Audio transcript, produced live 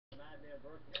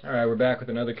Alright, we're back with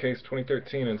another case,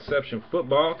 2013 Inception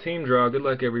football team draw. Good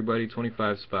luck, everybody.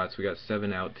 25 spots. We got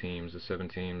 7 out teams, the 7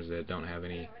 teams that don't have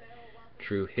any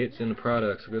true hits in the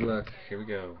product. So good luck. Here we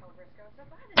go.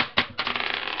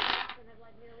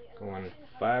 Going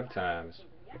 5 times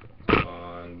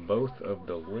on both of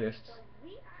the lists.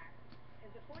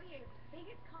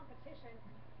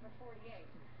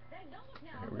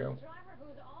 Here we go.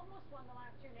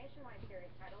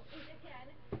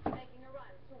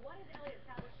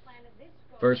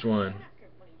 First one,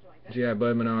 G.I.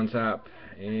 Budman on top,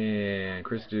 and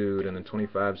Chris Dude in the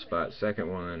 25 spot.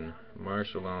 Second one,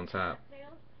 Marshall on top,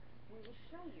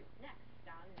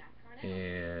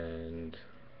 and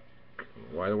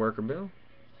Why the Worker Bill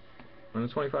on the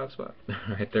 25 spot.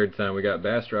 Alright, third time we got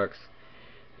Bastrux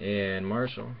and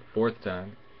Marshall. Fourth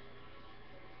time.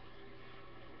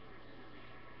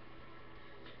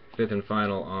 Fifth and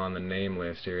final on the name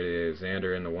list. Here it is,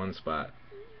 Xander in the 1 spot.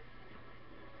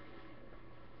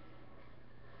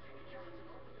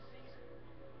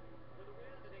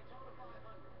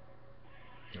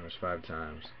 There's 5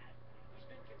 times.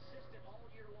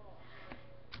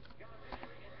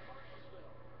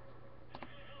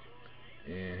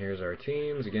 And here's our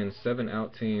teams. Again, 7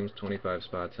 out teams, 25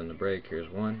 spots in the break. Here's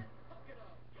 1,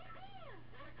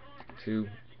 2,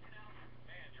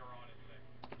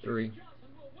 3,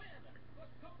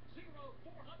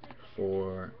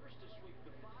 4,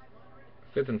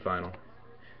 fifth and final.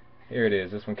 Here it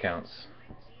is. This one counts.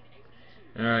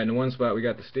 Alright, in the 1 spot we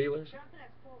got the Steelers.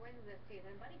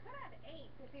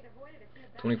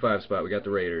 25 spot we got the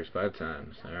Raiders. 5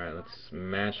 times. Alright, let's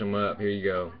match them up. Here you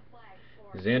go.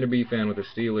 Xander B. Fan with the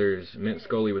Steelers, Mint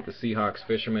Scully with the Seahawks,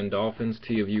 Fisherman Dolphins,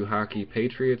 T of U Hockey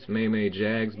Patriots, May May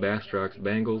Jags, Bastrux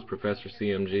Bengals, Professor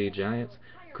CMG Giants,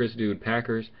 Chris Dude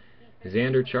Packers,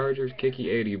 Xander Chargers, Kiki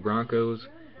 80 Broncos,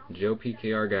 Joe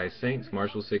PKR Guy Saints,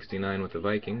 Marshall 69 with the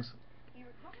Vikings,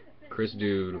 Chris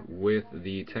Dude with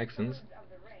the Texans,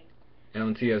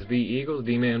 LNTSB Eagles,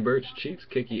 D-Man Birch Chiefs,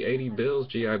 Kiki 80 Bills,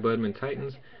 G.I. Budman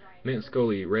Titans, Mint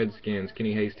Scully Redskins,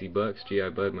 Kenny Hasty Bucks, G.I.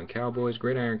 Budman Cowboys,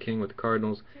 Gridiron King with the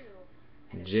Cardinals,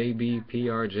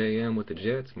 JBPRJM with the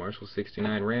Jets, Marshall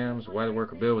 69 Rams, Why the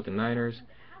Worker Bill with the Niners,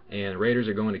 and Raiders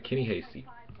are going to Kenny Hasty.